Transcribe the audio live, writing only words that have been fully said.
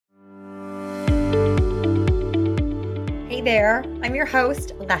Hey there, I'm your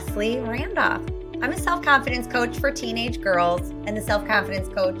host, Leslie Randolph. I'm a self-confidence coach for teenage girls and the self-confidence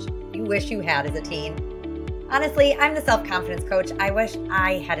coach you wish you had as a teen. Honestly, I'm the self-confidence coach I wish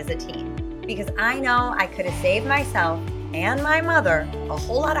I had as a teen because I know I could have saved myself and my mother a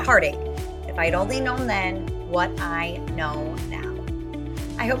whole lot of heartache if I'd only known then what I know now.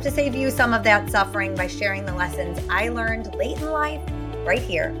 I hope to save you some of that suffering by sharing the lessons I learned late in life right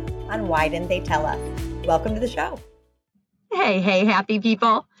here on Why Didn't They Tell Us? Welcome to the show. Hey, happy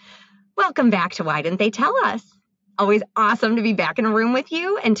people. Welcome back to Why Didn't They Tell Us? Always awesome to be back in a room with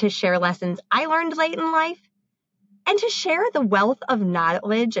you and to share lessons I learned late in life and to share the wealth of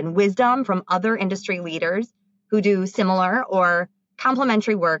knowledge and wisdom from other industry leaders who do similar or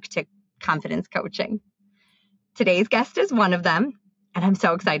complementary work to confidence coaching. Today's guest is one of them, and I'm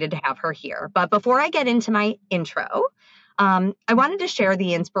so excited to have her here. But before I get into my intro, I wanted to share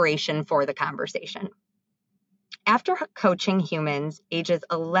the inspiration for the conversation. After coaching humans ages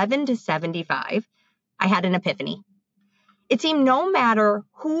 11 to 75, I had an epiphany. It seemed no matter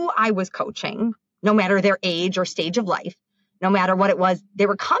who I was coaching, no matter their age or stage of life, no matter what it was they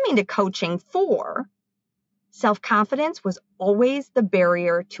were coming to coaching for, self-confidence was always the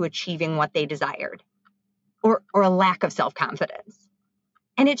barrier to achieving what they desired, or a lack of self-confidence.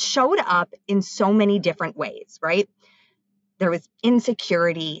 And it showed up in so many different ways, right? There was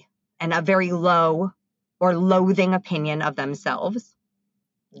insecurity and a very low or loathing opinion of themselves,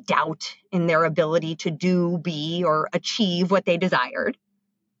 doubt in their ability to do, be, or achieve what they desired,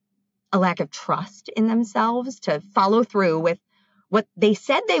 a lack of trust in themselves to follow through with what they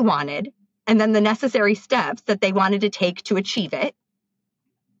said they wanted, and then the necessary steps that they wanted to take to achieve it,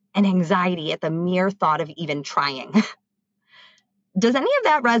 and anxiety at the mere thought of even trying. Does any of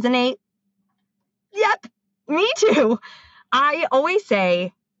that resonate? Yep, me too. I always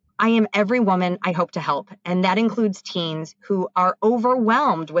say, I am every woman I hope to help, and that includes teens who are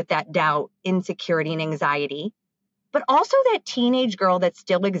overwhelmed with that doubt, insecurity, and anxiety, but also that teenage girl that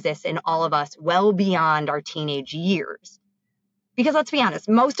still exists in all of us well beyond our teenage years. Because let's be honest,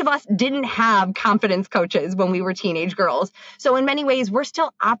 most of us didn't have confidence coaches when we were teenage girls, so in many ways, we're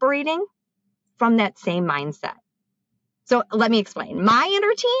still operating from that same mindset. So let me explain. My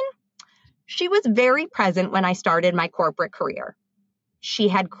inner teen, she was very present when I started my corporate career. She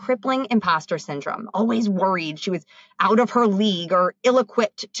had crippling imposter syndrome, always worried she was out of her league or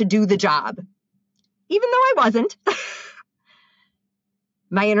ill-equipped to do the job, even though I wasn't.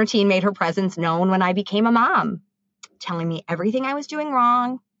 My inner teen made her presence known when I became a mom, telling me everything I was doing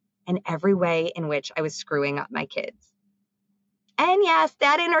wrong and every way in which I was screwing up my kids. And yes,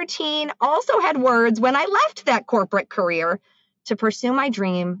 that inner teen also had words when I left that corporate career to pursue my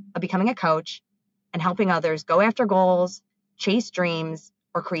dream of becoming a coach and helping others go after goals, chase dreams,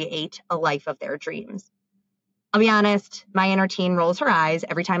 or create a life of their dreams. I'll be honest, my inner teen rolls her eyes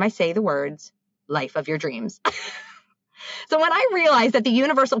every time I say the words, life of your dreams. So when I realized that the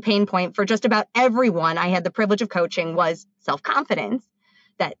universal pain point for just about everyone I had the privilege of coaching was self-confidence,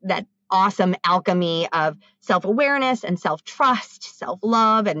 that awesome alchemy of self-awareness and self-trust,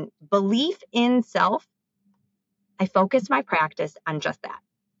 self-love, and belief in self, I focused my practice on just that.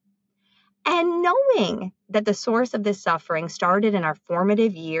 And knowing that the source of this suffering started in our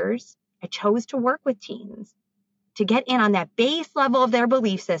formative years, I chose to work with teens to get in on that base level of their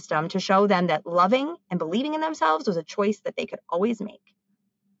belief system to show them that loving and believing in themselves was a choice that they could always make.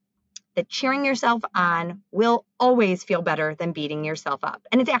 That cheering yourself on will always feel better than beating yourself up.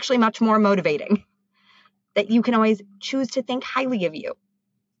 And it's actually much more motivating. That you can always choose to think highly of you.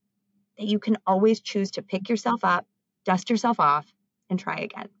 That you can always choose to pick yourself up, dust yourself off, and try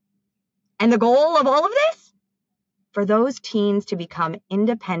again. And the goal of all of this? For those teens to become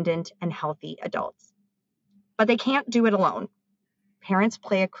independent and healthy adults. But they can't do it alone. Parents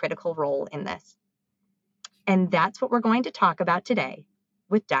play a critical role in this. And that's what we're going to talk about today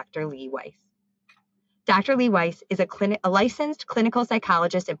with Dr. Lee Weiss. Dr. Lee Weiss is a licensed clinical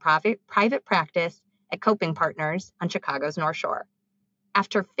psychologist in private practice at Coping Partners on Chicago's North Shore.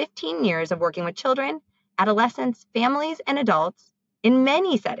 After 15 years of working with children, adolescents, families, and adults in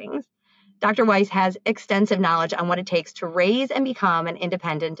many settings, Dr. Weiss has extensive knowledge on what it takes to raise and become an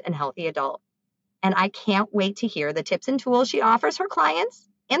independent and healthy adult. And I can't wait to hear the tips and tools she offers her clients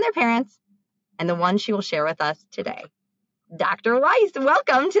and their parents, and the ones she will share with us today. Dr. Weiss,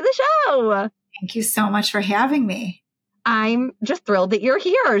 welcome to the show. Thank you so much for having me. I'm just thrilled that you're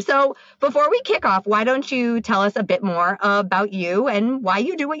here. So before we kick off, why don't you tell us a bit more about you and why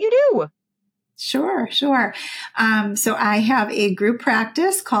you do what you do? Sure, sure. So I have a group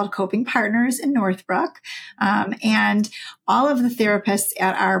practice called Coping Partners in Northbrook. And all of the therapists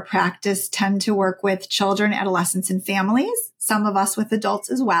at our practice tend to work with children, adolescents, and families, some of us with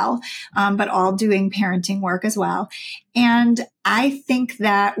adults as well, but all doing parenting work as well. And I think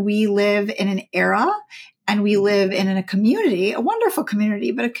that we live in an era and we live in a community, a wonderful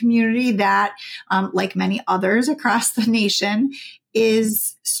community, but a community that, like many others across the nation,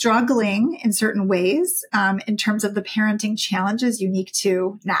 is struggling in certain ways in terms of the parenting challenges unique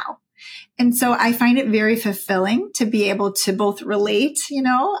to now. And so I find it very fulfilling to be able to both relate,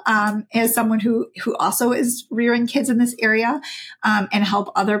 as someone who also is rearing kids in this area, and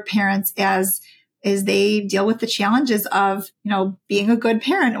help other parents as they deal with the challenges of, being a good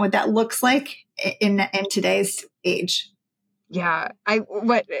parent and what that looks like in today's age. Yeah.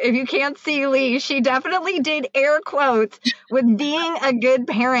 If you can't see Lee, she definitely did air quotes with being a good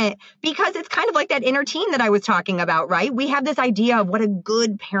parent, because it's kind of like that inner teen that I was talking about, right? We have this idea of what a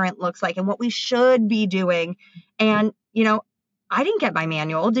good parent looks like and what we should be doing. And, I didn't get my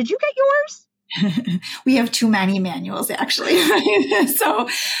manual. Did you get yours? We have too many manuals, actually. So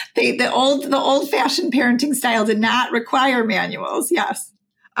the old fashioned parenting style did not require manuals. Yes.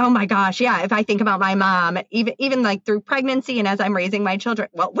 Oh my gosh. Yeah. If I think about my mom, even like through pregnancy and as I'm raising my children,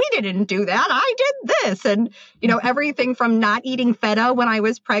 well, we didn't do that. I did this. And, everything from not eating feta when I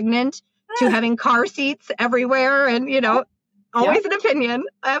was pregnant to having car seats everywhere and, always an opinion.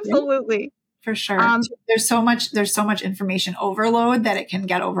 Absolutely. For sure. There's so much information overload that it can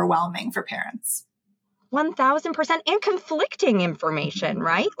get overwhelming for parents. 1000% and conflicting information,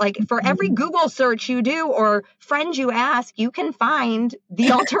 right? Like for every Google search you do or friend you ask, you can find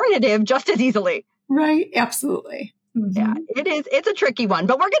the alternative just as easily. Right. Absolutely. Mm-hmm. Yeah, it's a tricky one,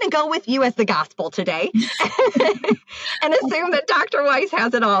 but we're going to go with you as the gospel today and assume that Dr. Weiss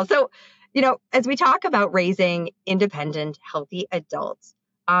has it all. So, as we talk about raising independent, healthy adults,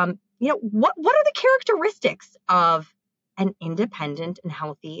 what are the characteristics of an independent and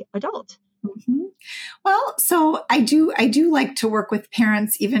healthy adult? Mm-hmm. Well, so I do like to work with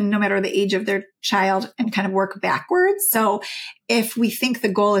parents, even no matter the age of their child, and kind of work backwards. So if we think the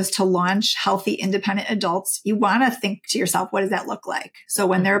goal is to launch healthy, independent adults, you want to think to yourself, what does that look like? So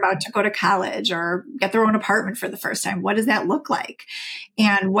when they're about to go to college or get their own apartment for the first time, what does that look like?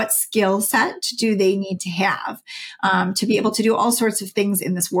 And what skill set do they need to have to be able to do all sorts of things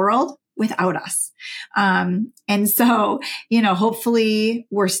in this world without us? And so, hopefully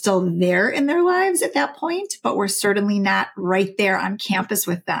we're still there in their lives at that point, but we're certainly not right there on campus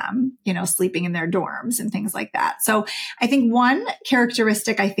with them, sleeping in their dorms and things like that. So I think one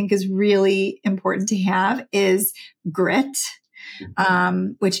characteristic I think is really important to have is grit.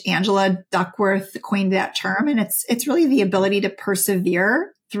 Which Angela Duckworth coined that term. And it's really the ability to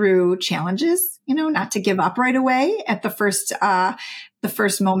persevere through challenges, not to give up right away at the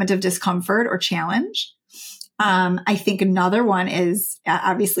first moment of discomfort or challenge. I think another one is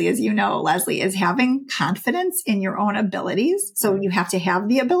obviously, as you know, Leslie, is having confidence in your own abilities. So you have to have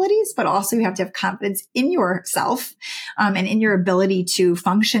the abilities, but also you have to have confidence in yourself, and in your ability to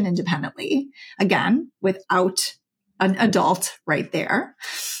function independently, again, without an adult right there.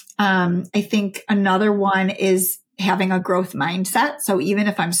 I think another one is having a growth mindset. So even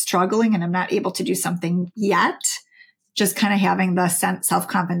if I'm struggling and I'm not able to do something yet, just kind of having the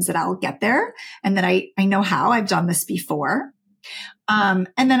self-confidence that I'll get there and that I know how. I've done this before. And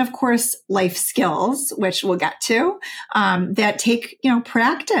then, of course, life skills, which we'll get to, that take,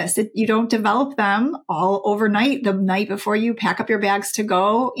 practice. You don't develop them all overnight, the night before you pack up your bags to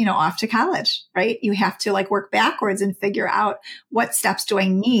go, off to college, right? You have to work backwards and figure out what steps do I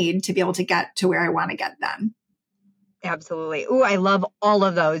need to be able to get to where I want to get then. Absolutely. Ooh, I love all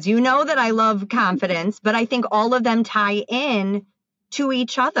of those. You know that I love confidence, but I think all of them tie in to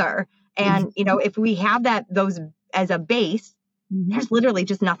each other. And, if we have those as a base, there's literally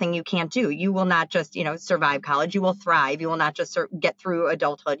just nothing you can't do. You will not just, survive college. You will thrive. You will not just get through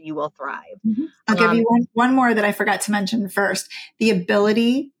adulthood. You will thrive. I'll give you one more that I forgot to mention first. The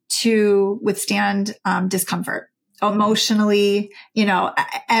ability to withstand discomfort emotionally,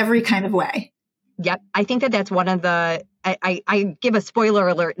 every kind of way. Yep. I think that's one of I give a spoiler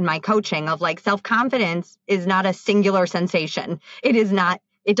alert in my coaching of self-confidence is not a singular sensation. It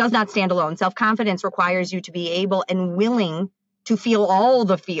does not stand alone. Self-confidence requires you to be able and willing to feel all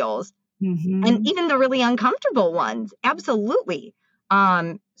the feels and even the really uncomfortable ones. Absolutely.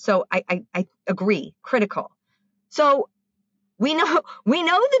 So I agree. Critical. So we know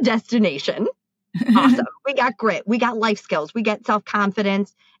the destination. Awesome. We got grit. We got life skills. We get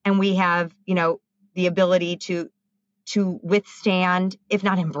self-confidence, and we have, the ability to withstand, if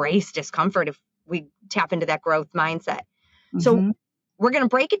not embrace discomfort, we tap into that growth mindset. Mhm. So we're going to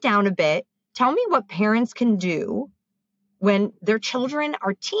break it down a bit. Tell me what parents can do when their children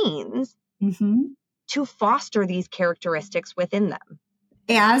are teens Mhm. to foster these characteristics within them.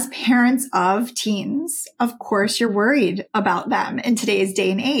 As parents of teens, of course, you're worried about them in today's day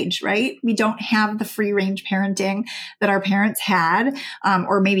and age, right? We don't have the free range parenting that our parents had,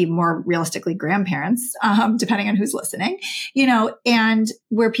 or maybe more realistically, grandparents, depending on who's listening, and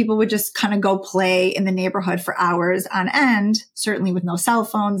where people would just kind of go play in the neighborhood for hours on end, certainly with no cell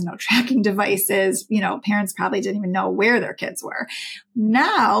phones, no tracking devices. Parents probably didn't even know where their kids were.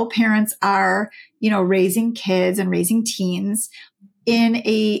 Now parents are, raising kids and raising teens in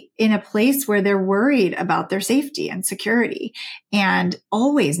a place where they're worried about their safety and security and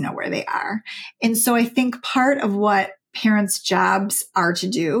always know where they are. And so I think part of what parents' jobs are to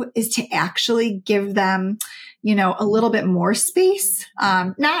do is to actually give them, a little bit more space,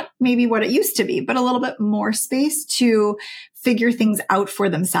 not maybe what it used to be, but a little bit more space to figure things out for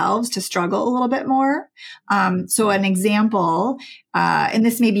themselves, to struggle a little bit more. So an example, and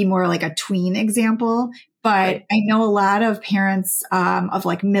this may be more like a tween example, but I know a lot of parents of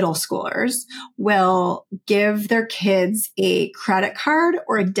like middle schoolers will give their kids a credit card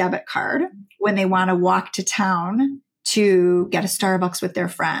or a debit card when they want to walk to town to get a Starbucks with their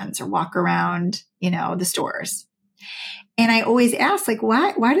friends or walk around, the stores. And I always ask, like,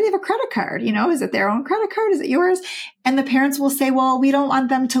 why do they have a credit card? Is it their own credit card? Is it yours? And the parents will say, well, we don't want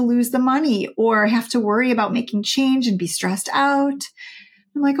them to lose the money or have to worry about making change and be stressed out.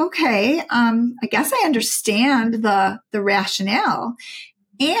 I'm like, okay, I guess I understand the rationale.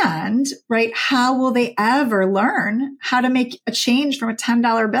 And, right, how will they ever learn how to make a change from a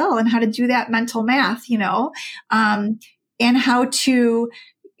 $10 bill and how to do that mental math, and how to,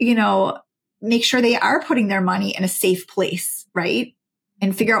 make sure they are putting their money in a safe place, right?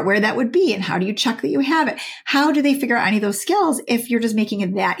 And figure out where that would be and how do you check that you have it? How do they figure out any of those skills if you're just making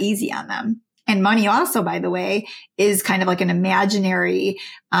it that easy on them? And money also, by the way, is kind of like an imaginary,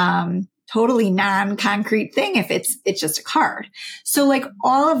 totally non-concrete thing if it's just a card. So like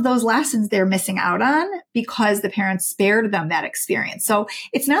all of those lessons they're missing out on because the parents spared them that experience. So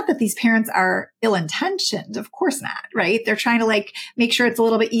it's not that these parents are ill-intentioned. Of course not, right? They're trying to like make sure it's a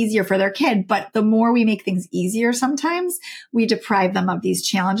little bit easier for their kid. But the more we make things easier, sometimes we deprive them of these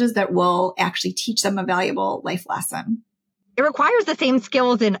challenges that will actually teach them a valuable life lesson. It requires the same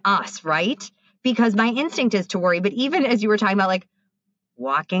skills in us, right? Because my instinct is to worry. But even as you were talking about like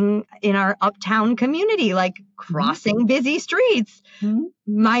walking in our uptown community, like crossing busy streets,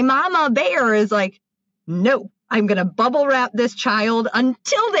 my mama bear is like, no, I'm going to bubble wrap this child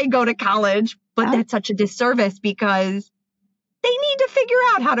until they go to college. But that's such a disservice because they need to figure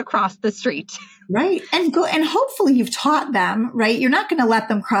out how to cross the street. Right. And hopefully you've taught them, right? You're not going to let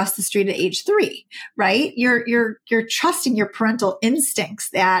them cross the street at age 3, right? You're trusting your parental instincts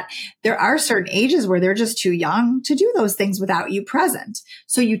that there are certain ages where they're just too young to do those things without you present.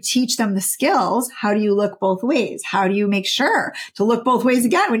 So you teach them the skills. How do you look both ways? How do you make sure to look both ways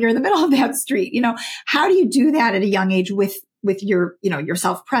again when you're in the middle of that street? How do you do that at a young age with your,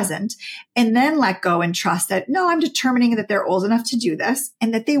 yourself present, and then let go and trust that, no, I'm determining that they're old enough to do this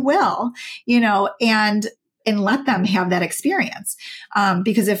and that they will, and let them have that experience.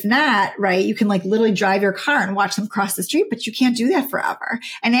 Because if not, right, you can like literally drive your car and watch them cross the street, but you can't do that forever.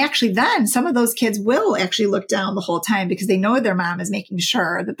 And actually then some of those kids will actually look down the whole time because they know their mom is making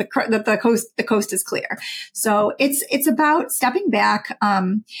sure that the coast is clear. So it's about stepping back,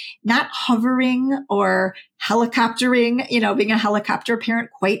 not hovering or helicoptering, being a helicopter parent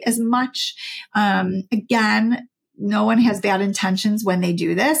quite as much. Again, no one has bad intentions when they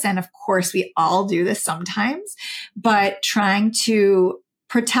do this. And of course, we all do this sometimes, but trying to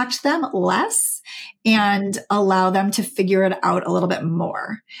protect them less and allow them to figure it out a little bit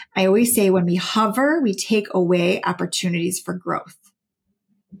more. I always say when we hover, we take away opportunities for growth.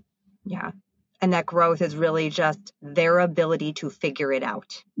 Yeah. And that growth is really just their ability to figure it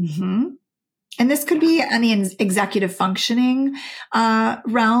out. Mm-hmm. And this could be on the executive functioning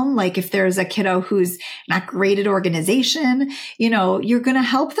realm. Like if there's a kiddo who's not great at organization, you're going to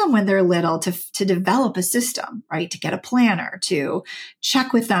help them when they're little to develop a system, right? To get a planner, to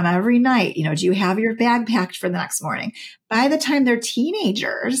check with them every night. Do you have your bag packed for the next morning? By the time they're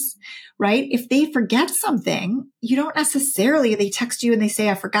teenagers, right? If they forget something, you don't necessarily, they text you and they say,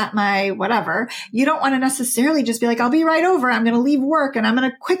 I forgot my whatever. You don't want to necessarily just be like, I'll be right over. I'm going to leave work and I'm going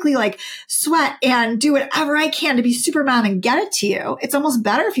to quickly like sweat and do whatever I can to be super mom and get it to you. It's almost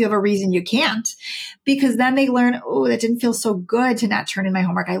better if you have a reason you can't, because then they learn, oh, that didn't feel so good to not turn in my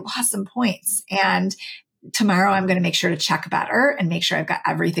homework. I lost some points. And tomorrow I'm going to make sure to check better and make sure I've got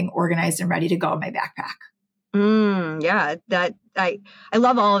everything organized and ready to go in my backpack. Yeah, that I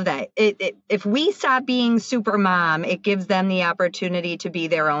love all of that. If we stop being super mom, it gives them the opportunity to be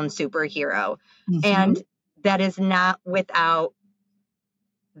their own superhero. And that is not without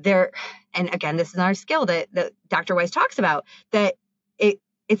their, and again, this is our skill that Dr. Weiss talks about, that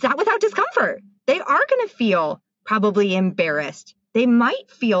it's not without discomfort. They are going to feel probably embarrassed. They might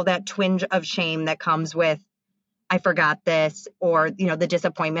feel that twinge of shame that comes with, I forgot this, or, the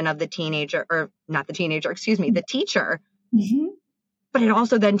disappointment of the teenager, or not the teenager, the teacher. But it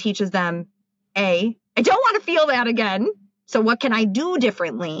also then teaches them, A, I don't want to feel that again. So what can I do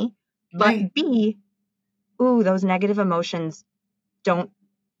differently? But Right. B, those negative emotions don't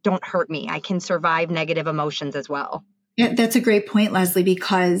hurt me. I can survive negative emotions as well. Yeah, that's a great point, Leslie,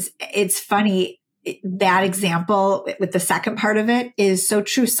 because it's funny. That example with the second part of it is so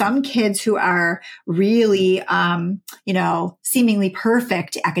true. Some kids who are really, seemingly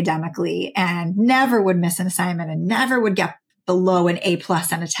perfect academically and never would miss an assignment and never would get below an A+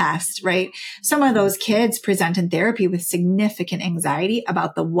 on a test, right? Some of those kids present in therapy with significant anxiety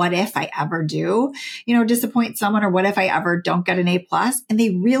about the what if I ever do, disappoint someone, or what if I ever don't get an A+, and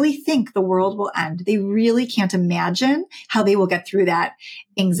they really think the world will end. They really can't imagine how they will get through that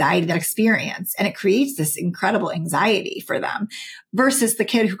anxiety, that experience. And it creates this incredible anxiety for them versus the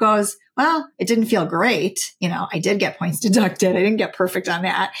kid who goes, well, it didn't feel great. I did get points deducted. I didn't get perfect on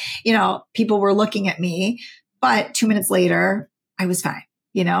that. People were looking at me. But 2 minutes later, I was fine,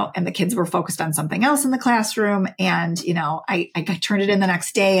 and the kids were focused on something else in the classroom. And, I turned it in the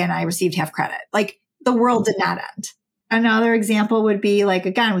next day and I received half credit. Like the world did not end. Another example would be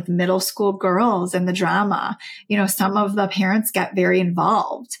again, with middle school girls and the drama, some of the parents get very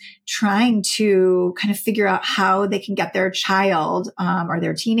involved trying to kind of figure out how they can get their child, or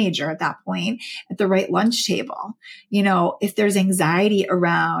their teenager at that point at the right lunch table. If there's anxiety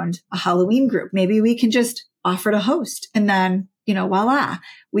around a Halloween group, maybe we can just offer to host, and then, voila,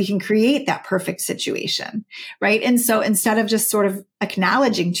 we can create that perfect situation, right? And so instead of just sort of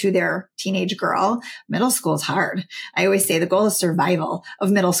acknowledging to their teenage girl, middle school is hard. I always say the goal is survival of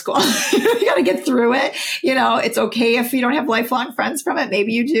middle school. You got to get through it. It's okay if you don't have lifelong friends from it.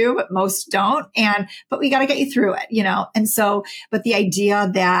 Maybe you do, but most don't. But we got to get you through it, And so, but the idea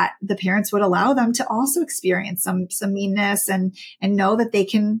that the parents would allow them to also experience some meanness and know that they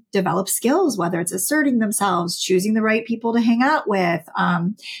can develop skills, whether it's asserting themselves, choosing the right people to hang out with,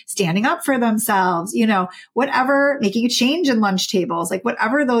 standing up for themselves, whatever, making a change in lunch tables,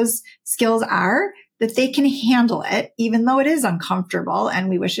 whatever those skills are, that they can handle it, even though it is uncomfortable. And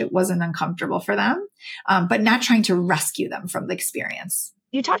we wish it wasn't uncomfortable for them, but not trying to rescue them from the experience.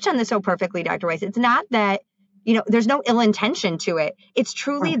 You touched on this so perfectly, Dr. Weiss. It's not that, there's no ill intention to it. It's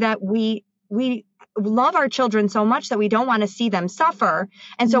truly that we love our children so much that we don't want to see them suffer.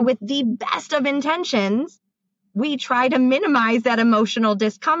 And so with the best of intentions, we try to minimize that emotional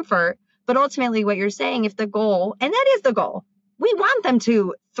discomfort. But ultimately what you're saying, if the goal, and that is the goal, we want them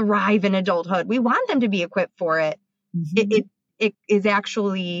to thrive in adulthood. We want them to be equipped for it. It is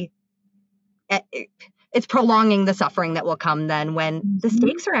actually, it's prolonging the suffering that will come then when the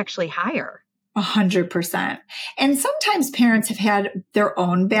stakes are actually higher. 100%. And sometimes parents have had their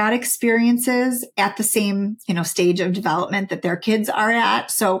own bad experiences at the same, stage of development that their kids are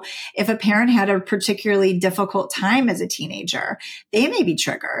at. So if a parent had a particularly difficult time as a teenager, they may be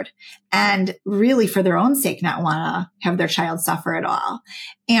triggered and really for their own sake, not want to have their child suffer at all.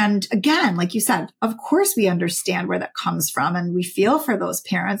 And again, like you said, of course we understand where that comes from. And we feel for those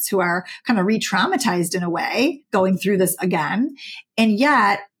parents who are kind of re-traumatized in a way, going through this again. And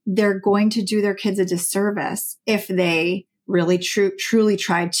yet, they're going to do their kids a disservice if they really truly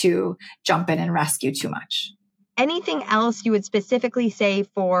try to jump in and rescue too much. Anything else you would specifically say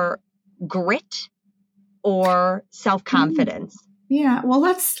for grit or self-confidence? Yeah, well,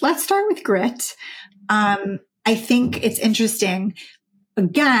 let's start with grit. I think it's interesting.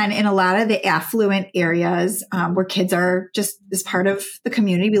 Again, in a lot of the affluent areas where kids are just as part of the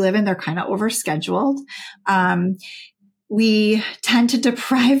community we live in, they're kind of overscheduled. We tend to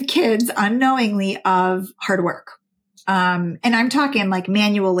deprive kids unknowingly of hard work. And I'm talking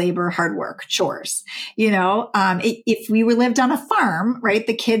manual labor, hard work, chores. If we were lived on a farm, right,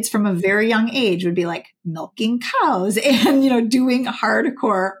 the kids from a very young age would be milking cows and, doing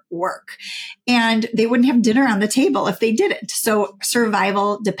hardcore work. And they wouldn't have dinner on the table if they didn't. So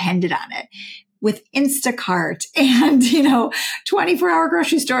survival depended on it. with Instacart and, 24-hour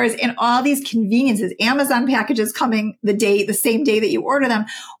grocery stores and all these conveniences, Amazon packages coming the same day that you order them,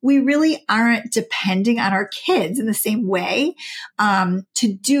 we really aren't depending on our kids in the same way,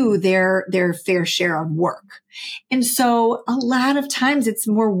 to do their fair share of work. And so a lot of times it's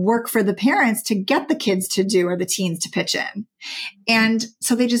more work for the parents to get the kids to do or the teens to pitch in. And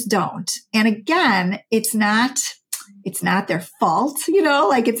so they just don't. And again, it's not their fault,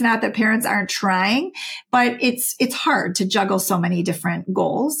 it's not that parents aren't trying, but it's hard to juggle so many different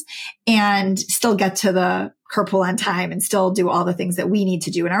goals and still get to the carpool on time and still do all the things that we need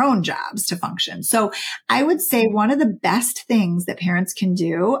to do in our own jobs to function. So I would say one of the best things that parents can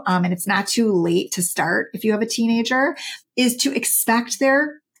do, and it's not too late to start if you have a teenager, is to expect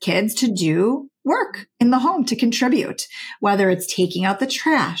their kids to do work in the home, to contribute, whether it's taking out the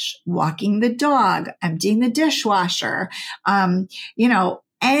trash, walking the dog, emptying the dishwasher,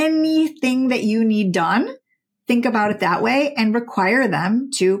 anything that you need done. Think about it that way and require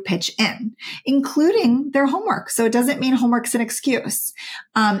them to pitch in, including their homework. So it doesn't mean homework's an excuse.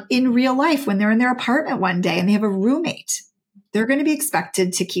 In real life, when they're in their apartment one day and they have a roommate, they're going to be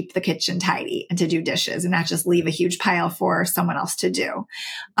expected to keep the kitchen tidy and to do dishes and not just leave a huge pile for someone else to do.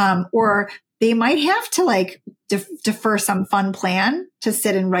 Or they might have to defer some fun plan to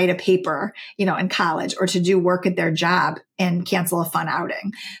sit and write a paper, in college, or to do work at their job and cancel a fun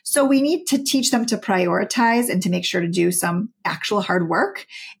outing. So we need to teach them to prioritize and to make sure to do some actual hard work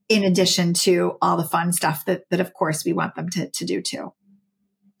in addition to all the fun stuff that of course we want them to do too.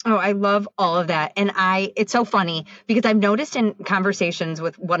 Oh, I love all of that. And it's so funny because I've noticed in conversations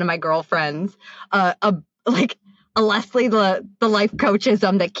with one of my girlfriends, a Leslie, the life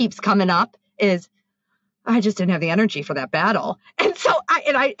coachism that keeps coming up is, I just didn't have the energy for that battle. And so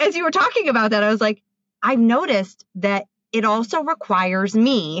I, as you were talking about that, I was like, I've noticed that it also requires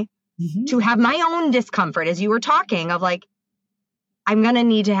me to have my own discomfort, as you were talking, of I'm going to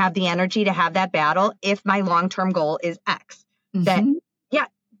need to have the energy to have that battle if my long-term goal is X. That, yeah,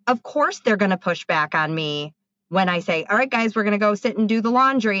 of course they're going to push back on me when I say, all right, guys, we're going to go sit and do the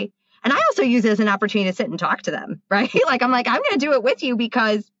laundry. And I also use it as an opportunity to sit and talk to them, right? I'm going to do it with you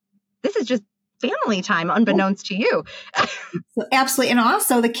because this is just family time, unbeknownst to you. Absolutely. And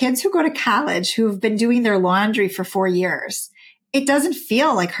also the kids who go to college who've been doing their laundry for 4 years, it doesn't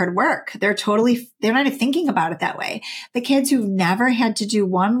feel like hard work. They're not even thinking about it that way. The kids who've never had to do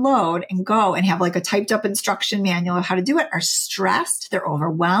one load and go and have a typed up instruction manual of how to do it are stressed. They're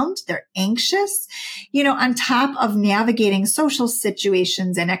overwhelmed. They're anxious, on top of navigating social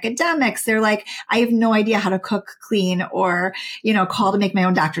situations and academics. They're I have no idea how to cook, clean, or, call to make my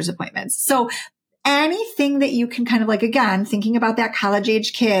own doctor's appointments. So anything that you can again, thinking about that college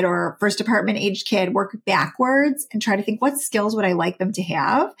age kid or first apartment age kid, work backwards and try to think, what skills would I like them to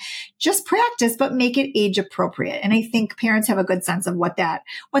have? Just practice, but make it age appropriate. And I think parents have a good sense of what that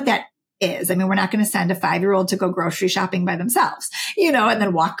is. I mean, we're not going to send a 5-year-old to go grocery shopping by themselves, and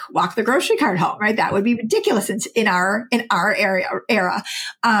then walk the grocery cart home, right? That would be ridiculous in our era.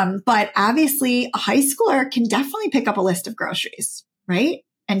 But obviously a high schooler can definitely pick up a list of groceries, right?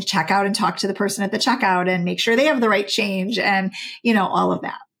 And check out and talk to the person at the checkout and make sure they have the right change and, all of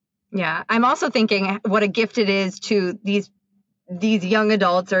that. Yeah. I'm also thinking what a gift it is to these young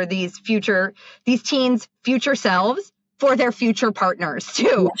adults or these teens' future selves for their future partners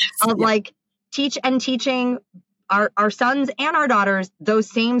too. Yes. Teaching our sons and our daughters those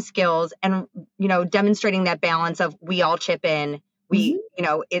same skills and, demonstrating that balance of we all chip in.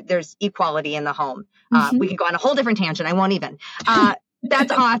 There's equality in the home. We could go on a whole different tangent. I won't even.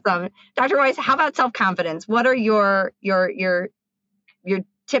 That's awesome. Dr. Royce, how about self-confidence? What are your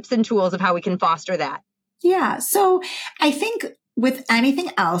tips and tools of how we can foster that? Yeah. So I think with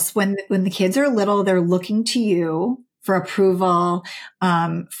anything else, when the kids are little, they're looking to you for approval,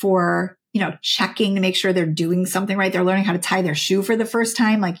 for, checking to make sure they're doing something right. They're learning how to tie their shoe for the first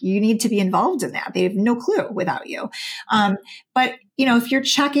time. You need to be involved in that. They have no clue without you. But, if you're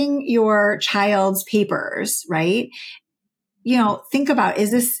checking your child's papers, right? Think about,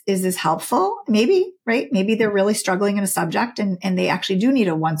 is this helpful? Maybe, right? Maybe they're really struggling in a subject and they actually do need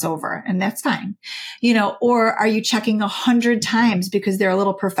a once over, and that's fine. Or are you checking 100 times because they're a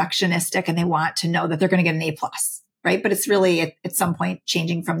little perfectionistic and they want to know that they're going to get an A+, right? But it's really at some point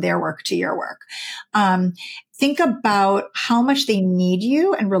changing from their work to your work. think about how much they need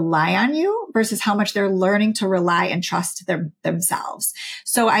you and rely on you versus how much they're learning to rely and trust themselves.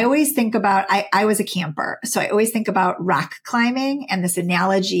 So I always think about, I was a camper. So I always think about rock climbing and this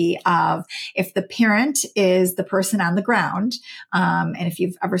analogy of if the parent is the person on the ground, and if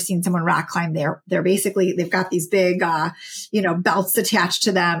you've ever seen someone rock climb, they're basically, they've got these big, belts attached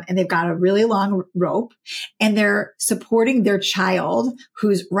to them, and they've got a really long rope, and they're supporting their child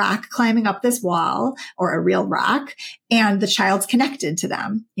who's rock climbing up this wall or a real rock, and the child's connected to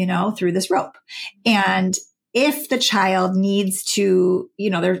them, through this rope. And if the child needs to,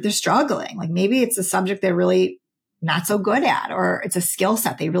 they're struggling, like maybe it's a subject they're really not so good at, or it's a skill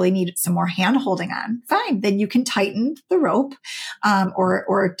set they really need some more hand holding on, fine. Then you can tighten the rope,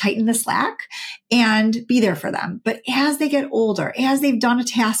 or tighten the slack and be there for them. But as they get older, as they've done a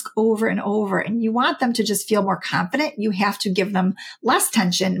task over and over, and you want them to just feel more confident, you have to give them less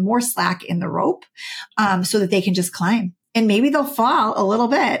tension, more slack in the rope, so that they can just climb. And maybe they'll fall a little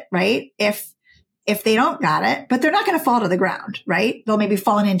bit, right? If they don't got it, but they're not going to fall to the ground, right? They'll maybe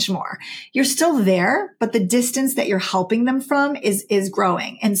fall an inch more. You're still there, but the distance that you're helping them from is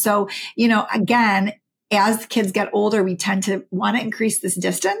growing. And so, again, as the kids get older, we tend to want to increase this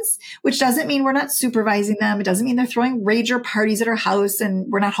distance, which doesn't mean we're not supervising them. It doesn't mean they're throwing rager parties at our house and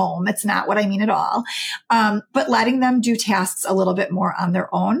we're not home. It's not what I mean at all. But letting them do tasks a little bit more on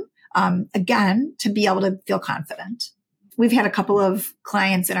their own, again, to be able to feel confident. We've had a couple of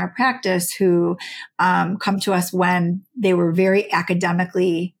clients in our practice who come to us when they were very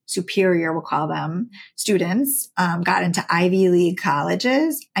academically superior, we'll call them, students, got into Ivy League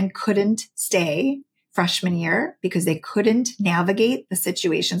colleges and couldn't stay freshman year because they couldn't navigate the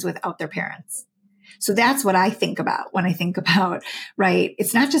situations without their parents. So that's what I think about when I think about, right?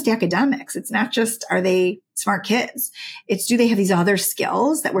 It's not just academics. It's not just, are they smart kids? It's, do they have these other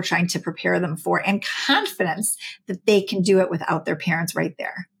skills that we're trying to prepare them for, and confidence that they can do it without their parents right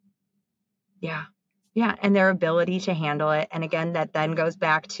there. Yeah. Yeah. And their ability to handle it. And again, that then goes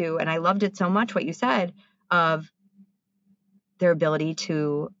back to, and I loved it so much what you said, of their ability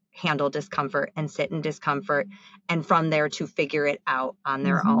to handle discomfort and sit in discomfort, and from there to figure it out on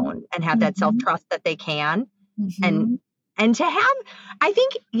their own and have that self-trust that they can. And to have, I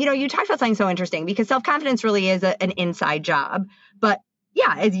think, you talked about something so interesting, because self-confidence really is an inside job. But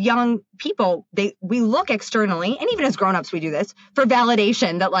yeah, as young people, we look externally, and even as grown-ups, we do this for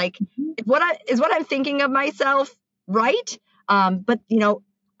validation that is what I'm thinking of myself, right? But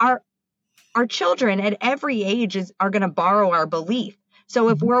our children at every age are going to borrow our belief. So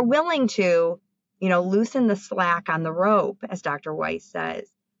if we're willing to, loosen the slack on the rope, as Dr. Weiss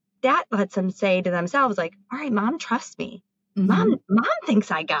says, that lets them say to themselves, all right, mom trusts me. Mom thinks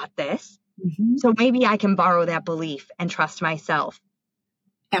I got this. So maybe I can borrow that belief and trust myself.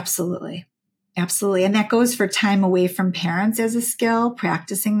 Absolutely. Absolutely. And that goes for time away from parents as a skill,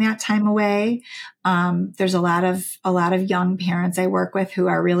 practicing that time away. There's a lot of young parents I work with who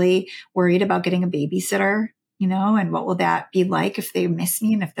are really worried about getting a babysitter, and what will that be like if they miss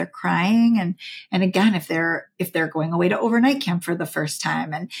me and if they're crying, and again, if they're going away to overnight camp for the first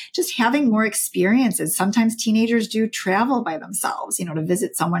time, and just having more experiences. Sometimes teenagers do travel by themselves, to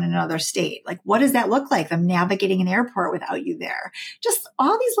visit someone in another state. What does that look like? Them navigating an airport without you there. Just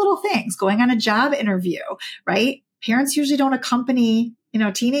all these little things, going on a job interview, right? Parents usually don't accompany,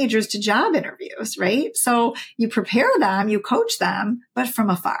 teenagers to job interviews, right? So you prepare them, you coach them, but from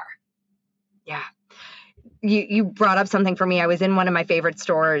afar. Yeah. You brought up something for me. I was in one of my favorite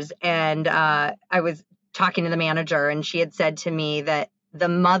stores, and I was talking to the manager, and she had said to me that the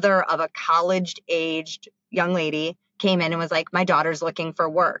mother of a college-aged young lady came in and was like, my daughter's looking for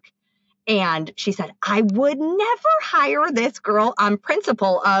work. And she said, I would never hire this girl on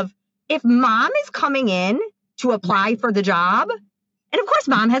principle of, if mom is coming in to apply for the job, and of course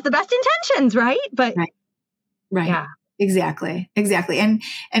mom has the best intentions, right? But right. Yeah. Exactly.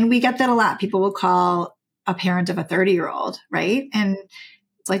 And we get that a lot. People will call a parent of a 30-year-old, right? And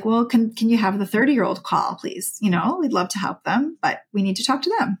it's like, well, can you have the 30-year-old call, please? We'd love to help them, but we need to talk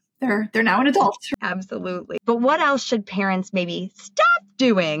to them. They're now an adult. Absolutely. But what else should parents maybe stop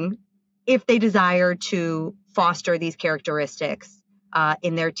doing if they desire to foster these characteristics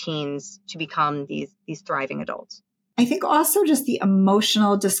in their teens to become these thriving adults? I think also just the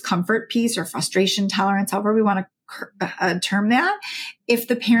emotional discomfort piece, or frustration tolerance, however we want to term that. If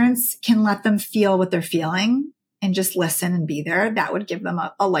the parents can let them feel what they're feeling and just listen and be there, that would give them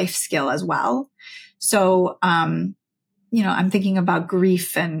a life skill as well. So, I'm thinking about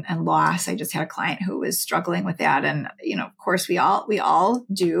grief and loss. I just had a client who was struggling with that. And, of course we all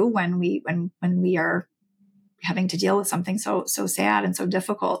do when we are having to deal with something so sad and so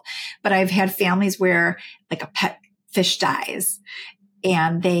difficult. But I've had families where like a pet fish dies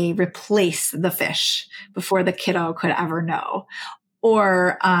and they replace the fish before the kiddo could ever know.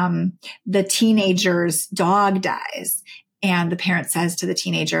 Or the teenager's dog dies and the parent says to the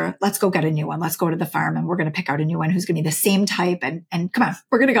teenager, let's go get a new one. Let's go to the farm and we're going to pick out a new one who's going to be the same type. And come on,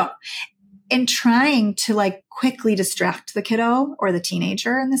 we're going to go. And trying to like quickly distract the kiddo or the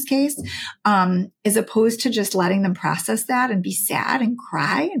teenager in this case, as opposed to just letting them process that and be sad and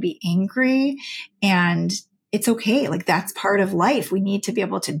cry and be angry. And it's okay. Like that's part of life. We need to be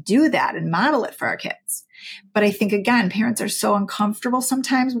able to do that and model it for our kids. But I think, again, parents are so uncomfortable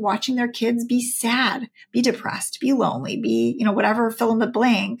sometimes watching their kids be sad, be depressed, be lonely, be, whatever, fill in the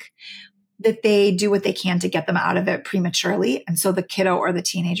blank, that they do what they can to get them out of it prematurely. And so the kiddo or the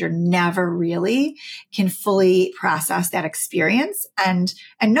teenager never really can fully process that experience and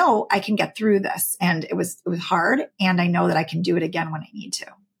know I can get through this. And it was hard. And I know that I can do it again when I need to.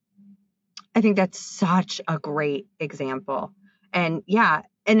 I think that's such a great example. And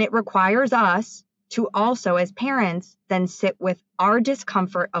it requires us to also, as parents, then sit with our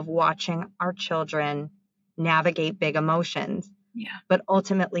discomfort of watching our children navigate big emotions. Yeah. But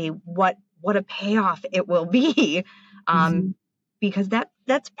ultimately, what a payoff it will be, because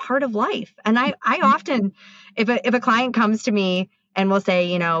that's part of life. And I often, if a client comes to me and will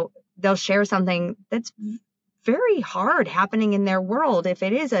say, they'll share something that's very hard happening in their world, if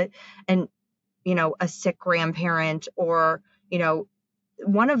it is a sick grandparent or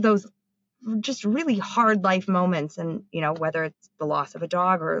one of those just really hard life moments, and whether it's the loss of a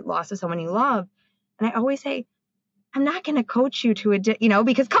dog or loss of someone you love. And I always say, I'm not going to coach you to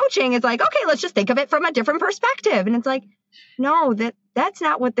because coaching is like, okay, let's just think of it from a different perspective. And it's like, no, that's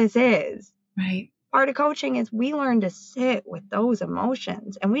not what this is. Right. Part of coaching is we learn to sit with those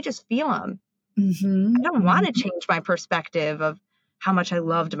emotions and we just feel them. Mm-hmm. I don't want to change my perspective of how much I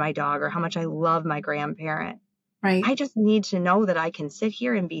loved my dog or how much I love my grandparent. Right. I just need to know that I can sit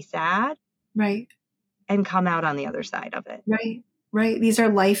here and be sad. Right. And come out on the other side of it. Right. Right. These are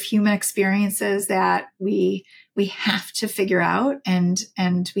life human experiences that we have to figure out and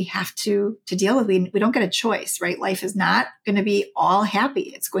we have to deal with. We don't get a choice, right? Life is not going to be all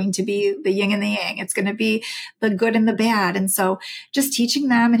happy. It's going to be the yin and the yang. It's going to be the good and the bad. And so just teaching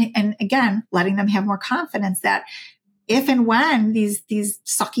them and again, letting them have more confidence that if and when these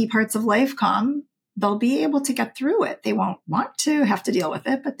sucky parts of life come, they'll be able to get through it. They won't want to have to deal with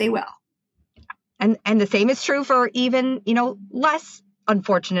it, but they will. And the same is true for even, less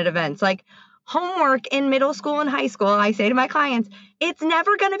unfortunate events like homework in middle school and high school. I say to my clients, it's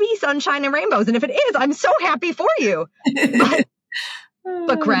never going to be sunshine and rainbows. And if it is, I'm so happy for you.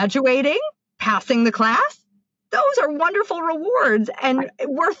 But graduating, passing the class, those are wonderful rewards and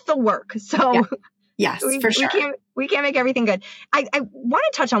worth the work. So yes, for sure. We can't make everything good. I want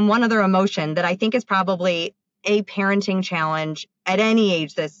to touch on one other emotion that I think is probably a parenting challenge at any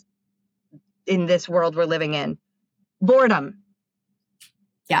age in this world we're living in. Boredom.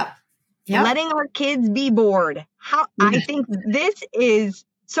 Yep. Letting our kids be bored. I think this is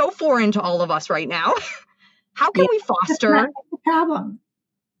so foreign to all of us right now. How can we foster? That's not a problem.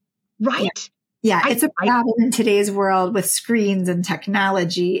 Right. Yeah, it's a problem in today's world with screens and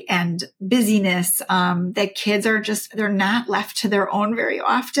technology and busyness, that kids are they're not left to their own very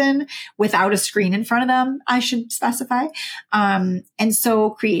often without a screen in front of them, I should specify. And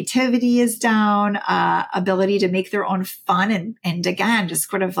so creativity is down, ability to make their own fun and again, just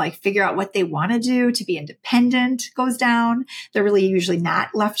sort of like figure out what they want to do to be independent goes down. They're really usually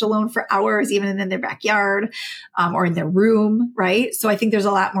not left alone for hours, even in their backyard, or in their room, right? So I think there's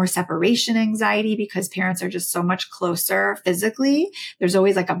a lot more separation anxiety because parents are just so much closer physically. There's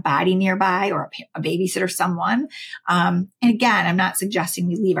always like a body nearby or a babysitter, someone. And again, I'm not suggesting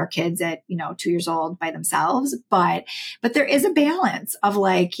we leave our kids at, 2 years old by themselves, but there is a balance of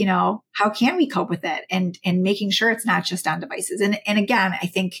like, how can we cope with it and making sure it's not just on devices. And again, I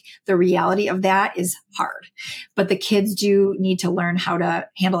think the reality of that is hard, but the kids do need to learn how to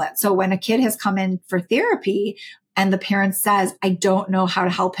handle it. So when a kid has come in for therapy, and the parent says, I don't know how to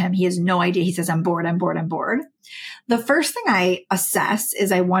help him. He has no idea. He says, I'm bored. The first thing I assess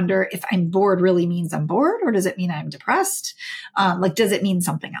is I wonder if I'm bored really means I'm bored, or does it mean I'm depressed? Does it mean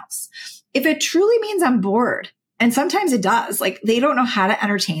something else? If it truly means I'm bored, and sometimes it does, like they don't know how to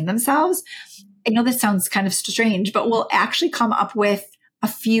entertain themselves. I know this sounds kind of strange, but we'll actually come up with a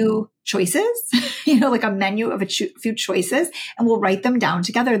few choices, like a menu of a few choices, and we'll write them down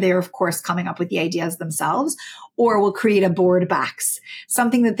together. They're, of course, coming up with the ideas themselves, or we'll create a board box,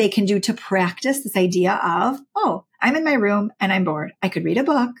 something that they can do to practice this idea of, oh, I'm in my room and I'm bored. I could read a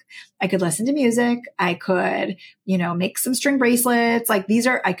book. I could listen to music. I could, make some string bracelets.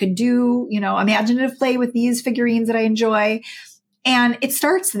 I could do, imaginative play with these figurines that I enjoy. And it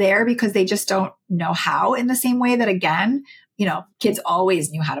starts there because they just don't know how, in the same way that, again, kids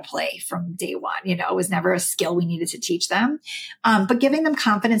always knew how to play from day one. It was never a skill we needed to teach them. But giving them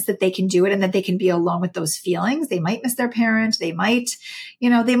confidence that they can do it and that they can be alone with those feelings. They might miss their parent. They might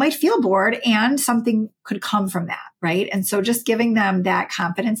feel bored, and something could come from that. Right. And so just giving them that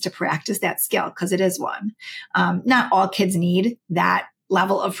confidence to practice that skill, because it is one. Not all kids need that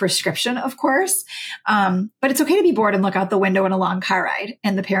level of prescription, of course. But it's okay to be bored and look out the window in a long car ride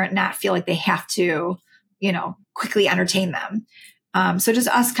and the parent not feel like they have to, quickly entertain them. So just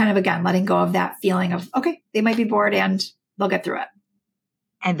us kind of, again, letting go of that feeling of, okay, they might be bored and they'll get through it.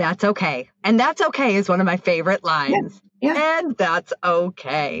 And that's okay. And that's okay is one of my favorite lines. Yeah. And that's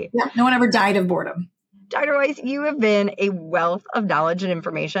okay. Yeah. No one ever died of boredom. Dr. Weiss, you have been a wealth of knowledge and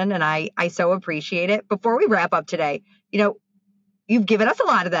information, and I so appreciate it. Before we wrap up today, you've given us a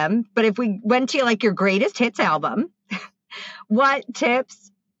lot of them, but if we went to your greatest hits album, what tips,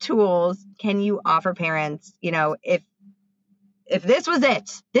 tools can you offer parents? If this was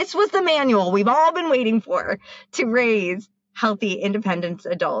it, this was the manual we've all been waiting for to raise healthy, independent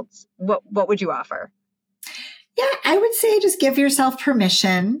adults, what would you offer? Yeah, I would say just give yourself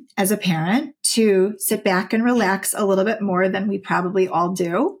permission as a parent to sit back and relax a little bit more than we probably all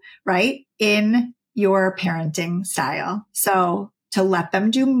do, right? In your parenting style. So to let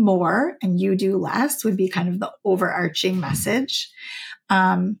them do more and you do less would be kind of the overarching message.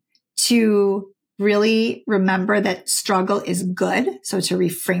 To really remember that struggle is good. So to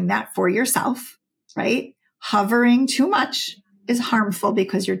reframe that for yourself, right? Hovering too much is harmful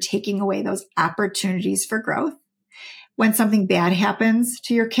because you're taking away those opportunities for growth. When something bad happens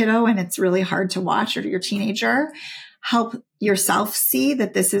to your kiddo and it's really hard to watch, or to your teenager, help yourself see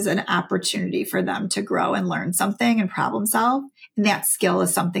that this is an opportunity for them to grow and learn something and problem solve. And that skill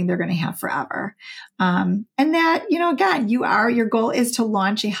is something they're going to have forever. And that, again, your goal is to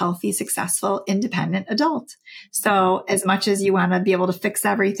launch a healthy, successful, independent adult. So as much as you want to be able to fix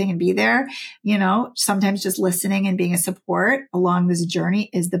everything and be there, sometimes just listening and being a support along this journey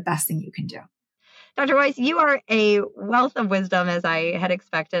is the best thing you can do. Dr. Weiss, you are a wealth of wisdom, as I had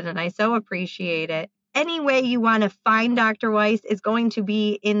expected, and I so appreciate it. Any way you want to find Dr. Weiss is going to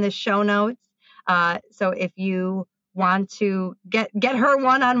be in the show notes. So if you want to get her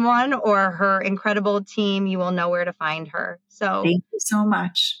one-on-one or her incredible team, you will know where to find her. So thank you so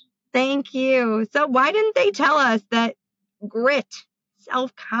much. Thank you. So why didn't they tell us that grit,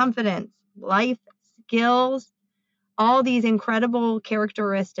 self-confidence, life skills, all these incredible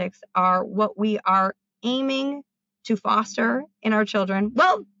characteristics are what we are aiming to foster in our children?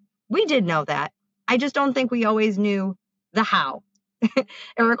 Well, we did know that. I just don't think we always knew the how. It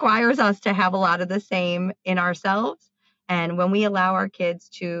requires us to have a lot of the same in ourselves. And when we allow our kids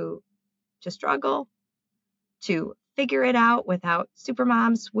to struggle, to figure it out without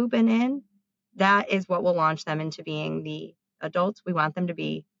supermom swooping in, that is what will launch them into being the adults we want them to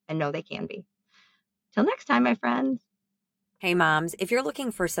be and know they can be. Till next time, my friends. Hey moms, if you're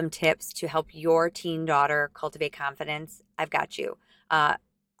looking for some tips to help your teen daughter cultivate confidence, I've got you.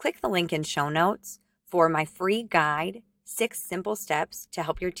 Click the link in show notes for my free guide, 6 simple steps to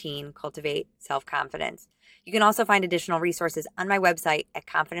help your teen cultivate self-confidence. You can also find additional resources on my website at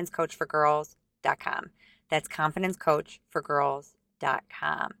confidencecoachforgirls.com. That's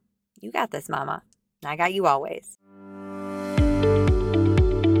confidencecoachforgirls.com. You got this, mama. I got you always.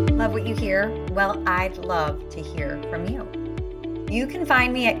 Love what you hear? Well, I'd love to hear from you. You can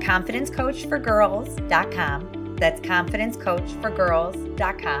find me at confidencecoachforgirls.com. That's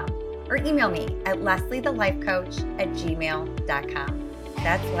confidencecoachforgirls.com. Or email me at lesliethelifecoach@gmail.com.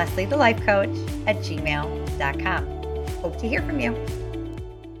 That's lesliethelifecoach@gmail.com. Hope to hear from you.